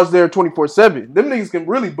usually guards there 24/7. Them niggas can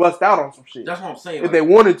really bust out on some shit that's what I'm saying. if Like, they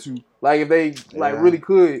wanted to. Like if they like really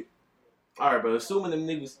could. all right, but assuming them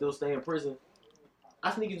niggas still stay in prison,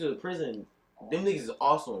 I sneak into the prison. Them niggas is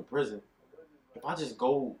also in prison. If I just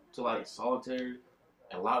go to like solitary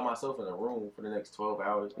and lock myself in a room for the next 12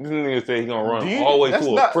 hours, This nigga say he gonna run Do you- all the way that's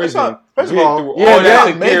to a not- prison. that's not- first of get all, through yeah, all that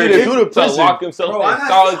that made it security through the to prison. lock himself Bro, in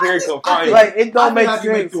solitary confinement. Like it don't I make think I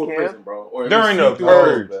can make sense, through a Cam. prison, bro. Or or during the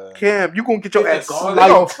purge. Cam, you gonna get your ass They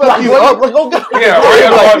gonna fuck you up. Go get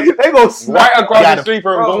they gonna right across the street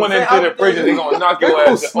from going into the prison. They gonna knock your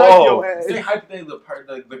ass off. Say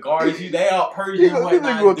hypothetically, the guards, they out purging and They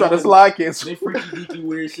whatnot. gonna try to slide cancel. They freaky deaky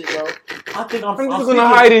weird shit, bro. I think I'm just gonna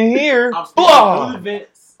hide in here. I'm through the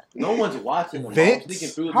vents. No one's watching them.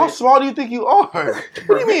 Vents? How small do you think you are? What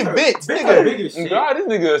do you mean vents, nigga? Big as shit. God, this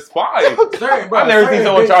nigga a spy. Sorry, bro. I never seen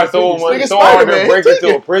someone try so hard to break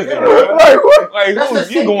into a prison, bro.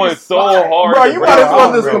 Like, you going so hard, bro? You might as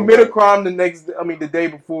well just commit a crime the day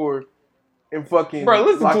before. And fucking bro,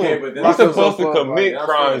 listen to him. He's supposed to commit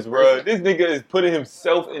crimes, bro. This nigga is putting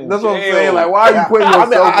himself in jail. That's what I'm saying. Like, why are you putting yourself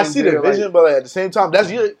in jail? I see the vision, but at the same time,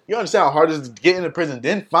 you understand how hard it is to get into prison,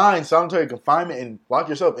 then find solitary confinement and lock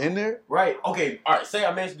yourself in there? Right. Okay. All right. Say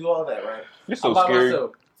I managed to do all that, right? You're so scary.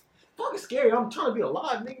 Fucking scary. I'm trying to be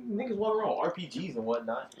alive. Niggas walking around RPGs and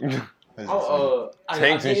whatnot. I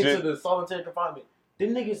get into the solitary confinement.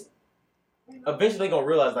 Then niggas, eventually they gonna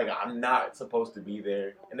realize, like, I'm not supposed to be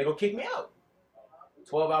there. And they gonna kick me out.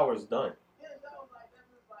 12 hours done.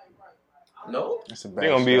 No? They're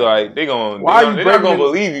gonna be like, they're not gonna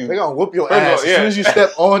believe you. They're gonna whoop your ass as soon as you step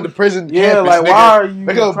on the prison campus. Yeah, like, why are you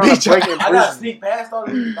they gonna beat you? I gotta sneak past all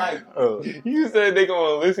these, like. You said they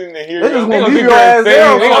gonna listen and hear you. They're gonna leave your ass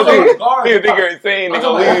there. They gonna think you're insane. They're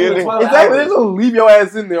gonna leave you. Exactly, they're gonna leave your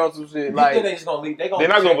ass in there on some shit. Like, they just gonna leave. They're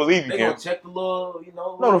not gonna believe you. They gonna check the little,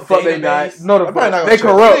 No, the fuck they not. No, the fuck they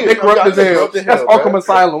corrupt. They corrupt as hell. That's Arkham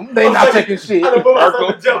Asylum. They not checking shit. I done put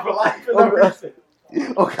myself in jail for life for no reason.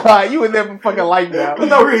 Oh God, you in there for fucking life now. For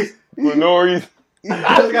no reason. For no reason.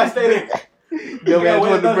 I just gotta stay there. Yo, man,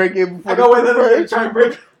 wanted to break in before I go in try and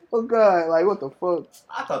break. Oh God, like what the fuck?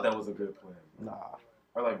 I thought that was a good plan. Nah.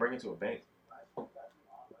 Or like break into a bank.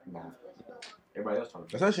 Nah. Everybody else trying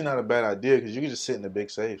to. That's actually not a bad idea because you can just sit in the big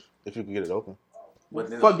safe if you can get it open.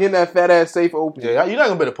 Fuck getting that fat ass safe open. Yeah, you're not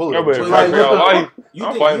gonna be able to pull it. I'm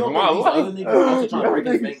fighting for my life.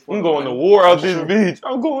 I'm going to war out this bitch.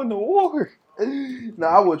 I'm going to war. Nah,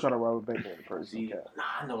 I would try to rob a bank on the person. Nah,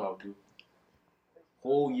 I know what I would do.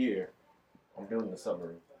 Whole year, I'm building a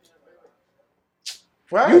submarine.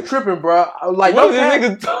 Right. You tripping, bro? Like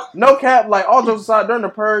no cap. Like all jokes aside, during the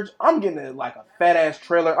purge, I'm getting like a fat ass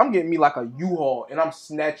trailer. I'm getting me like a U-Haul, and I'm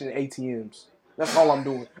snatching ATMs. That's all I'm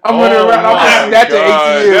doing. I'm running around. I'm snatching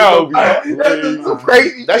ATMs. That's so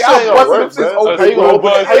crazy. That's how you gonna work, bro. How you gonna open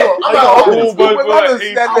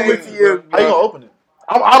it? How you gonna open it?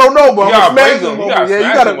 I don't know, bro. I'm smashing them.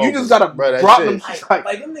 Yeah, you just gotta drop them.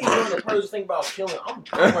 Like them niggas doing the purge thing about killing. I'm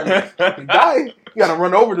running. Die. You gotta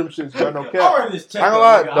run over them shits, bro. No cap. I'm running this check.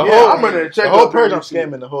 I'm running a check. The whole purge, I'm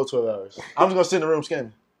scamming the whole 12 hours. I'm just gonna sit in the room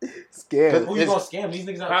scamming. Scam. Who you gonna scam? These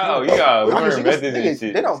niggas not. How? You gotta learn methods and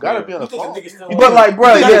shit. They don't gotta be on the phone. But like,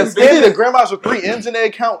 bro, yeah, the grandmas with 3 M's in their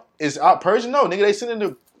account is out purging. No, nigga, they sitting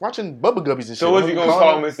there watching Bubba Guppies and shit. So what you gonna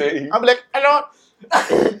call them and say? I'm like, hello.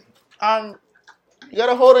 You got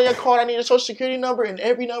a hold on your card. I need a social security number and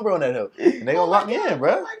every number on that hoe. And they gonna lock me in,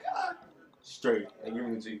 bro. Oh my God. Straight. And give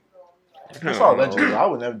me the G. That's all legend. I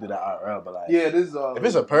would never do that IRL, but like, yeah, this is if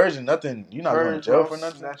it's a purge and nothing, you're not going to jail for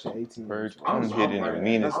nothing. Snatching 18 purge. I'm hitting the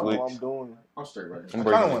meanest licks. I'm doing. I'm straight right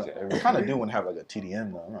now. I kind of do want to have like a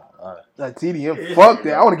TDM though. That TDM, fuck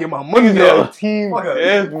that. I want to get my money up. Team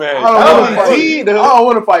deathmatch. I don't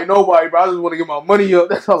want to fight nobody, but I just want to get my money up.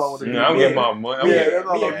 That's all I want to do. I'm getting my money. Yeah,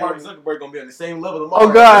 me and Mark Zuckerberg gonna be on the same level tomorrow.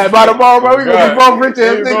 Oh God, by tomorrow, bro, we gonna be both rich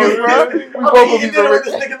ass niggas, bro. We both gonna be some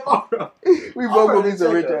rich. We both gonna be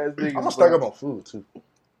some rich ass niggas. I'm gonna stock up on food too.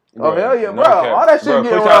 Oh hell yeah, bro! All that shit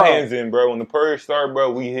getting Put your hands in, bro. When the purge start,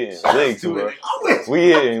 bro, we hitting links, bro. We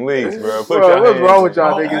hitting links, bro. Put your hands. What's wrong with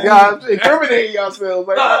y'all niggas? Y'all incriminating yourselves.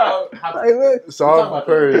 Like, it's all the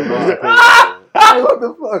purge, bro. What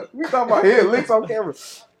the fuck? We talking about hitting links on camera.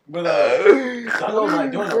 But I know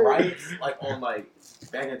like during the riots, like on like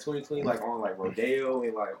back in 2020, like on like Rodeo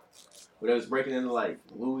and like when they was breaking into like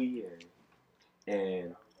Louis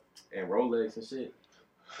and Rolex and shit.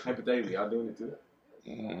 Hypothetically, y'all doing it too?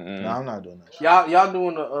 No, I'm not doing that shit. Y'all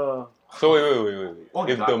doing the So wait.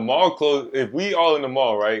 If the mall closed, if we all in the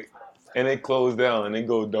mall, right, and it closed down and it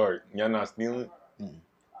go dark, y'all not stealing?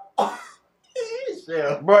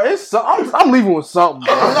 Yeah. Bro, I'm leaving with something,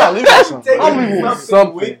 bro. I'm not leaving with something. I'm leaving with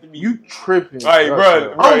something. You tripping? All right,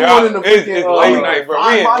 bro. I'm going in the it's late night, bro.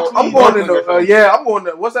 I'm going in the I'm going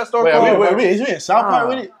to what's that store called? Wait, is we in South Park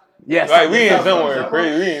with it? Yes. Like we ain't somewhere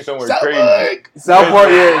crazy. We ain't somewhere crazy. South Park,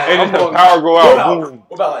 yeah. And then the power go out. Boom.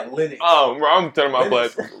 What about like Linux? Bro, I'm telling my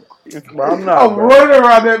butt. Bro, I'm not. I'm running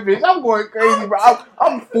around that bitch. I'm going crazy, bro.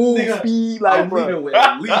 I'm full speed, like, bro. With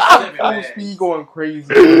at least I'm 7 full bands. speed going crazy.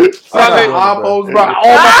 I'm not I doing got it, iPhones, bro.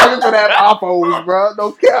 All my fucking to have iPhones, bro.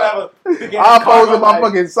 No cap. iPhones in my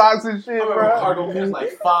fucking socks and shit, bro. Cargo pants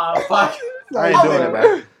like 5 pockets. I ain't doing it,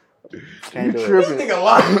 man. Can't You do it. tripping? This nigga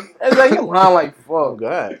lying. It's like you lying like Oh fuck.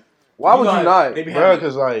 God, Why would you not, bro?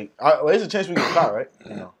 Because like, there's a chance we get caught, right?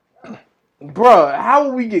 You know. bro? How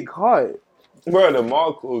would we get caught? Bro, the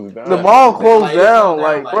mall closed down. The mall closed Like, down,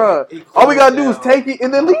 like, bro. All we gotta do is take it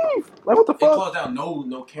and then leave. Like, what the It fuck? closed down.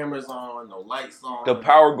 No cameras on. No lights on. The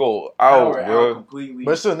power go out, Power bro. completely.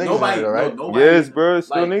 But still niggas in there, right? Nobody, Yes, bro.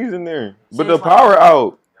 Still like, niggas in there. so But the it's like- power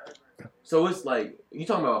out. So it's like you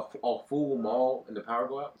talking about a full mall and the power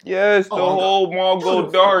go out. Yes, the whole mall go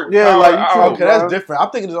dark. Yeah, power like, you out. Okay, that's different.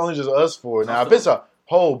 I'm thinking it's only just us four. Now, if it's a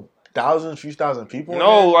whole few thousand people.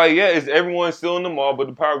 No, like, yeah, it's everyone still in the mall, but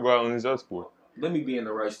the power go out and it's us four. Let me be in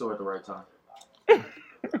the right store at the right time.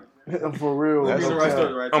 For real. Let me be in the right store at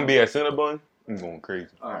the right I'm time. gonna be at Cinnabon. I'm going crazy.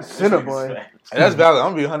 All right. Cinnabon. Hey, that's valid. I'm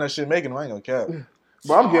gonna be behind that shit making. I ain't gonna cap.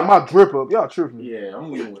 Bro, I'm getting my drip up. Y'all tripping. Yeah,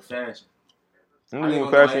 I'm leaving with fashion. I'm I doing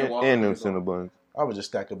ain't gonna fashion walk and them through the Cinnabons. I would just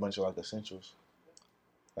stack a bunch of like essentials,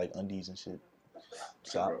 like undies and shit,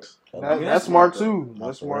 socks. That's smart too. No,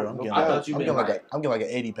 That's for smart. real. I'm No getting cap. thought you meant I'm getting like an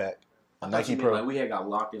 80 pack. I thought Nike you meant Pro. like we had got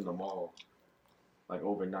locked in the mall, like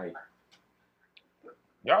overnight.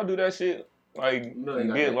 Y'all do that shit? Like, No, they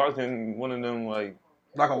got get that. locked in one of them, like,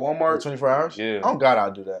 Like a Walmart. 24 hours? Yeah. Oh God,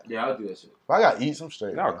 I'll do that. Yeah, I'll do that shit. If I gotta eat some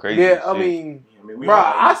straight. y'all bro. crazy. Yeah, as I shit. mean, We bro,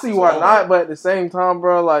 got, I see why so not, but at the same time,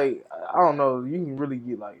 bro, like, I don't know, you can really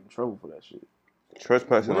get like in trouble for that shit.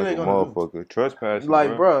 Trespassing What are like a they gonna do? motherfucker. Trespassing,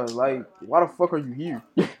 Like, bro. bro, like, why the fuck are you here?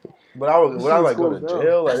 But would I like go to Close down.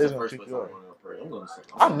 jail? Like, That's they the gonna first kick place you I'm out. going to pray.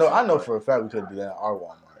 I'm going to I know for a fact we could do that at our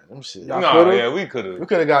Walmart. Them shit. Y'all Nah, could've? yeah, we could We have.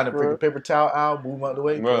 could have gotten a Bro. freaking paper towel out, move 'em out the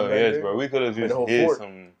way. put 'em Bro, back yes, there. bro. We could have Made the just whole hid fort.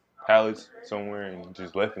 some pallets somewhere and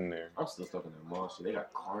just left them there. I'm still stuck in that mall shit. They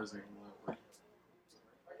got cars in the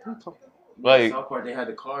mall. Like, South Park, they had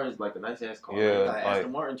the cars, like the nice ass car. Yeah, they got an like,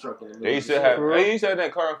 Aston Martin truck in the middle. they of used the to shit. have. For real? They used to have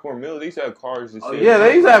that car in Fort Mill. They used to have cars and Oh, shit. Yeah,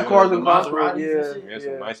 they used to have cars The in Concord. Maseratis and Yeah, shit. Yeah,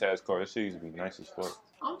 some nice ass cars. That shit used to be nice as fuck.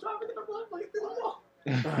 I'm driving in the block like through the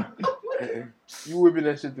mall. You whipping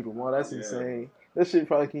that shit through the wall. That's Yeah. insane. That shit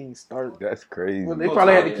probably can't even start. That's crazy. Well, they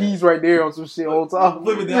probably had the keys right there on some shit on top.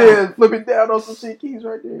 Flip it down. Yeah, flip it down on some shit. Keys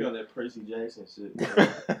right You there. on that Percy Jackson shit.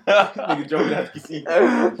 Nigga drove out the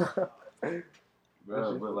casino.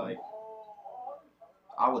 Bro, but like,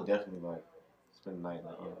 I would definitely like spend the night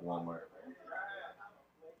like in Walmart.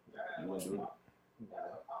 You wouldn't do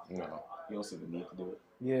it. No, You don't see the need to do it.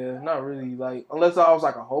 Yeah, not really. Like, unless I was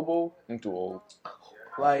like a hobo. I'm too old.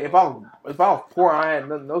 Like, if I was poor, I had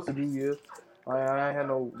nothing else to do. Yeah, like I ain't had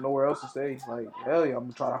nowhere else to stay. Like, hell yeah, I'm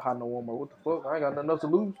gonna try to hide no Walmart. What the fuck? I ain't got nothing else to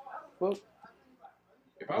lose. Fuck.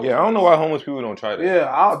 Yeah, I don't know why homeless people don't try that. Yeah,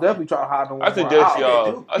 I'll definitely try to hide no Walmart. I suggest I'll-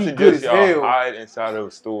 y'all. I Be suggest good as y'all hell. hide inside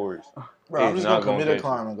of stores. Bro, I'm It's just not gonna gonna commit a get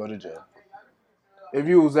crime and go to jail. If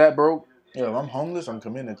you was that broke, Yeah, if I'm homeless, I'm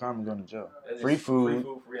committing a crime and going to jail. That's Free just food.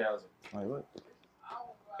 free housing, Like what?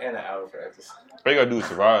 and an hour for exercise. All you gotta do is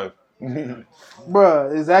survive.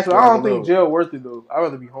 bruh, exactly. I don't think jail worth it though. I'd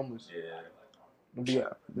rather be homeless. Yeah. Be,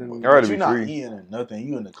 than, I'd rather But be you're not free. eating or nothing.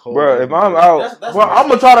 You in the cold. Bro, if I'm out, That's well, I'm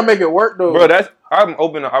gonna try to make it work though. bro, I'm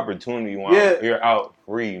open to opportunity when Yeah. you're out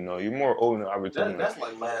free. You know, you're more open to opportunity. That's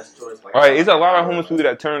like last choice. Like, All right, it's a lot of homeless people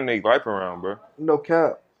that turn their life around, bro. No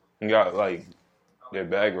cap. You got like their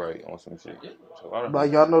bag right on some shit. It's a lot of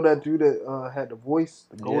Like y'all know that dude that had the voice,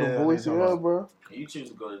 the golden Yeah, voice, I know yeah, about- bro. You choose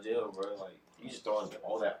to go to jail, bro. Like you just throwing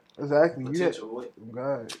all that Exactly. You had, potential away.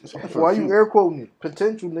 God. It's only for Why a you few- air quoting it?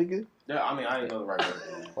 Potential, nigga. Yeah, I mean, I didn't know the right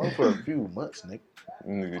word. Only for a few months, Nick.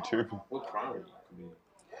 nigga tripping. What crime are you committing?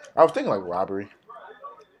 I was thinking like robbery.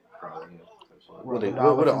 Probably, you know, some shit. With a-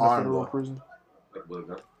 $100 with an from the arm, federal though. prison. Like with a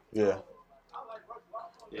gun. Yeah.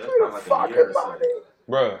 Yeah, that's probably like a year or so.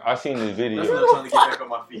 Bro, I seen this That's video. what I'm trying to get back on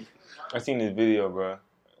my feet. I seen this video, bro.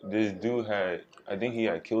 This dude I think he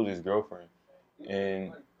had killed his girlfriend,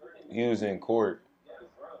 and he was in court,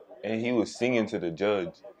 and he was singing to the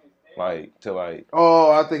judge, like.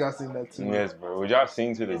 Oh, I think I seen that too. Yes, bro. Would y'all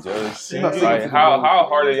sing to the judge? Sing to Like, the how judge.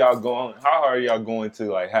 hard are y'all going? How hard are y'all going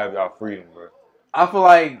to like have y'all freedom, bro? I feel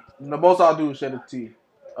like the most I'll do is shed a tea.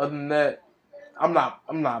 Other than that, I'm not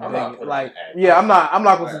I'm not begging. putting Like, that. yeah, I'm not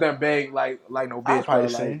gonna sit there and beg like no I'll bitch. Bro. probably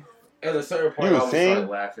Like, sing. At a certain point, You I was was sing? start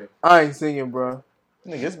laughing. I ain't singing, bro.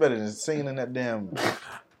 Nigga, it's better than singing in that damn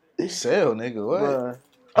cell, nigga. What? Bruh.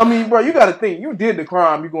 I mean, bro, you gotta think. You did the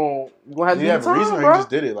crime. You gonna have to do the have a time, reason, or bro. you just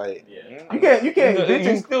did it. Like, You can't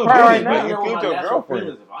You still cry did right it, now. but you killed your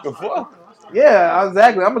girlfriend. The fuck? Yeah,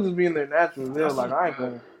 exactly. I'm gonna just be in there natural. Yeah, like I ain't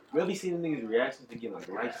gonna. Really seeing niggas' reactions to get like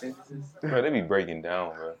life sentences. Bro, they be breaking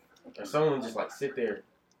down, bro. Or someone just like sit there.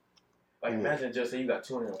 Like imagine just say you got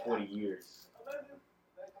 240 years.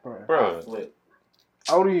 Bro. Flip.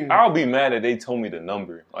 I'll be mad that they told me the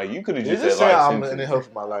number. Like you could have just said say life I'm sentence. in the hell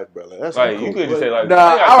for my life, bro. Like, that's like cool. you could just say like. Nah,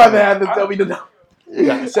 I'd rather have them tell me the number.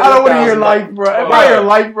 I don't want to hear life, bro. If I hear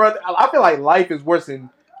life, bro, I feel like life is worse than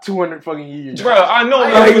 200 fucking years. Bro, I know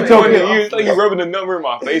like it's 200 years. Like you rubbing the number in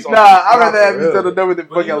my face. Nah, I'd rather have you tell the number than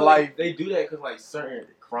fucking life. They do that because like certain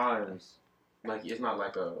crimes, like it's not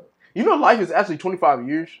like a. You know, life is actually 25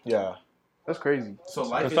 years. Yeah, that's crazy. So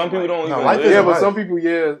life. Some people don't even life live. Yeah, but some people,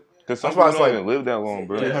 yeah. Because some people don't even live that long,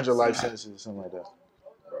 bro. 300 life sentences, something like that.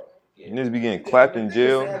 You just be getting clapped in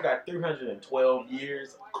jail. I got 312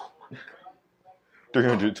 years.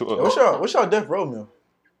 312. What's your death row meal?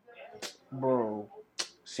 Bro.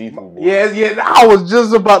 Seafood. Boy. Yeah. I was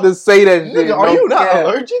just about to say that shit. Nigga, are you not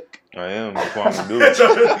allergic? I am. That's why I'm gonna do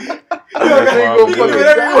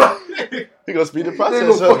it. He gonna speed the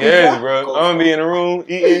process up. Yes, bro. I'm gonna be in the room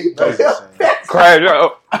eating. Crash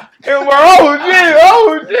out. Hey, bro, oh shit.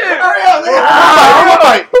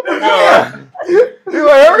 He's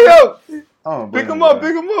like, hurry up. Pick him up.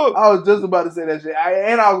 I was just about to say that shit.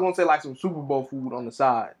 And I was gonna say like some Super Bowl food on the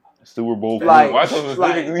side. Super Bowl food. Like, why so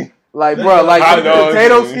specifically? Like, bro, like some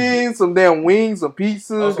potato skins, some damn wings, some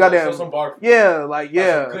pizzas, goddamn. Some bar. Yeah, like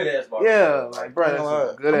yeah, good ass bar. Yeah, like bro, that's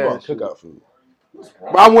some good ass cookout food.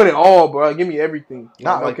 Bro, I want it all, bro. Give me everything.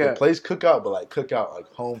 Not like the place cookout, but like cookout, like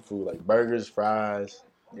home food, like burgers, fries.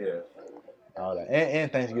 Yeah. All that, and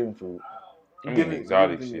Thanksgiving food. Give me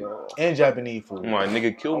exotic shit. And Japanese food. Come on,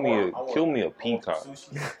 nigga, kill me a peacock.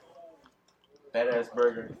 Fat ass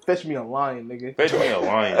burger. Fetch me a lion, nigga. Fetch me a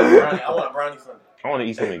lion. I want a brownie Sunday. I want to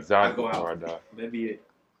eat some exotic before I die. That'd be it.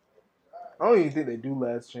 I don't even think they do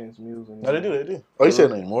last chance meals anymore. No, they do. Oh, you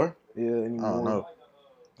said anymore? Yeah, anymore. I don't know.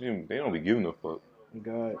 They don't be giving a fuck.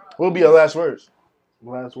 God. What would be your last words?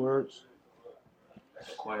 Last words?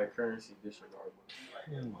 Quiet currency disregard.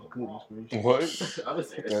 Oh my goodness gracious. What? I would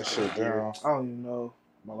say that shit down. I don't even know.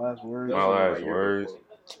 My last words? My last words?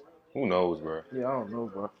 Who knows, bro? Yeah, I don't know,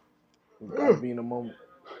 bro. Gotta be in the moment.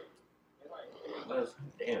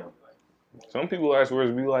 Damn. Some people last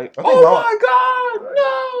words be like, my God,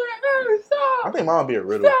 no, stop. I think mine would be a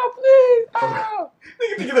riddle. Stop, please. Stop.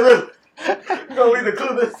 Nigga, the riddle. You gonna leave the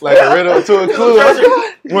clue this? Like a riddle to a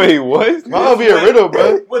clue. Wait, what? Mine would be a riddle,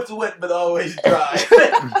 bro. What's wet but always dry?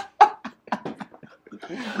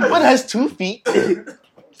 What has 2 feet? Like,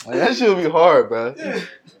 that shit would be hard, bro. That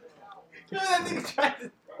nigga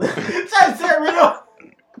trying to say a riddle.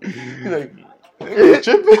 He's like,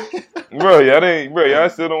 tripping. Bro, y'all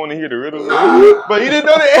still don't want to hear the riddle? But you didn't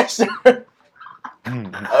know the answer. Bro,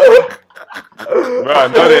 I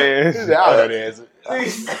know the answer. I know the answer.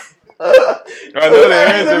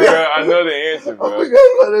 I know the answer, bro. I forgot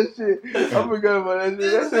about that shit.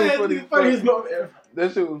 That shit was funny as fuck. That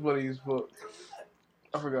shit was funny as fuck.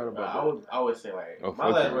 I forgot about that. I would say like my fuck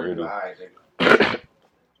last the word is riddle. alright, nigga.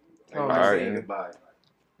 Alright, saying goodbye.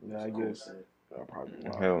 Yeah, I guess. I'll probably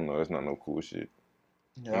Hell no, it's not no cool shit.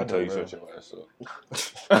 Yeah, I'll tell you, shut your ass up.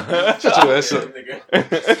 Shut your ass up.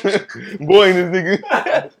 Boy, this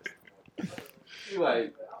nigga. You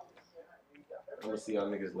like, I'm gonna see y'all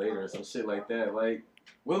niggas later or some shit like that. Like,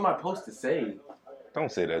 what am I supposed to say?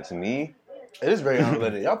 Don't say that to me. It is very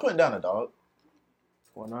unrelated. Y'all putting down a dog?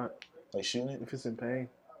 Why not? Like shooting it? If it's in pain.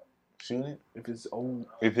 Shooting it? If it's old.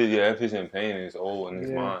 If it's in pain and it's old and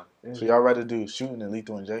it's mine. Yeah. So y'all rather do shooting and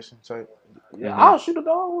lethal injection type? Yeah, I'll shoot a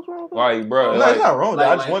dog. What's wrong with that? Like, bro. No, it's not wrong.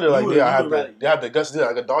 I just wonder, like, you they have the guts to do it.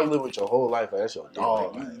 Like, a dog you live with your whole life. Like, that's your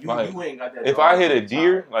dog. You ain't got that. If I hit a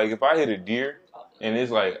deer, and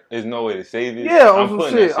it's like, there's no way to save it. Yeah, I'm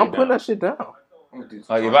putting that shit down.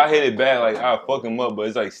 Like, if I hit it bad, like, I'll fuck him up, but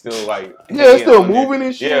it's like still like. Yeah, it's still moving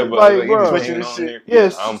and shit. Yeah, but like, bro. shit. Yeah,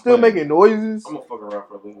 it's still making noises. I'm gonna fuck around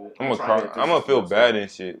for a little bit. I'm gonna feel bad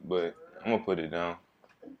and shit, but I'm gonna put it down.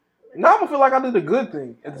 Now I'm gonna feel like I did a good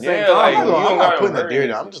thing at the same like, time. I'm not putting the deer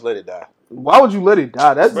down. I'm just let it die. Why would you let it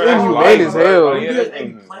die? That's inhumane as hell.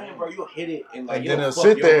 Bro, you'll hit it and like and then it'll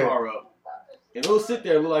sit there. Car up. And it'll sit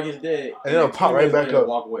there, look like it's dead, and it'll pop right back up.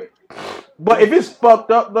 Walk away. But if it's fucked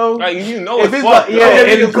up though, like if it's fucked like, up,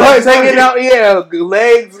 and his guts hanging out,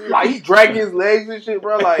 legs, like he dragging his legs and shit,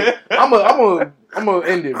 bro. Like I'm gonna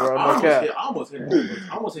end it, bro. No cap. I almost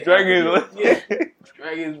hit dragging his legs. Yeah.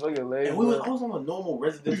 Dragging his fucking legs. And I was on a normal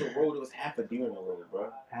residential road. It was half a deer in the road,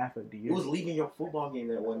 bro. Half a deer. It was leaving your football game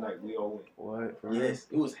that one night. We all went. What? For yes,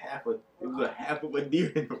 it was half of a deer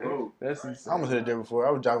in the road. That's insane. I almost hit a deer before. I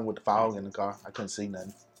was driving with the fog in the car. I couldn't see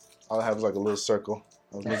nothing. All I had was like a little circle.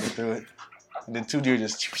 I was looking through it. And then 2 deer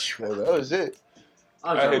just. I was like, oh shit.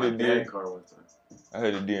 I hit a deer car one time. I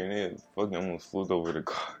heard a deer and it fucking almost flipped over the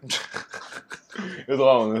car. It was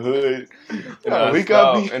all on the hood. And I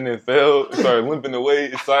stopped and then fell, started limping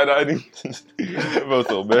away, side-eyed. It felt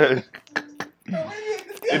so bad.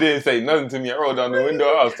 It didn't say nothing to me. I rolled down the window.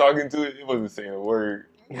 I was talking to it. It wasn't saying a word.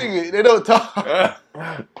 Nigga, they don't talk.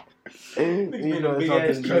 You know, big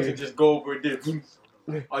ass trucks and just go over a deer.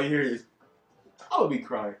 All you hear is, I would be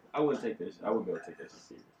crying. I wouldn't take this. I wouldn't be able to take that shit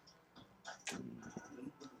serious.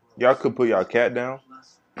 Y'all could put y'all cat down.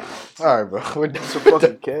 All right, bro. We're done. It's a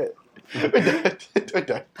fucking cat. We're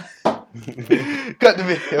done. Cut the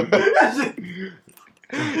video.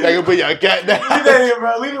 Y'all can put y'all cat down. Leave that here,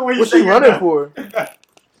 bro. Leave it where you What's she running for?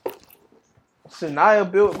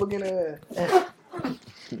 Shania built looking at.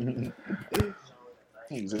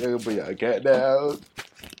 He said, "Y'all can put y'all cat down."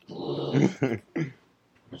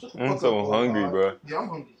 I'm so hungry, bro. Yeah, I'm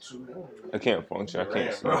hungry too. I can't function. I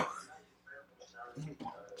can't sleep.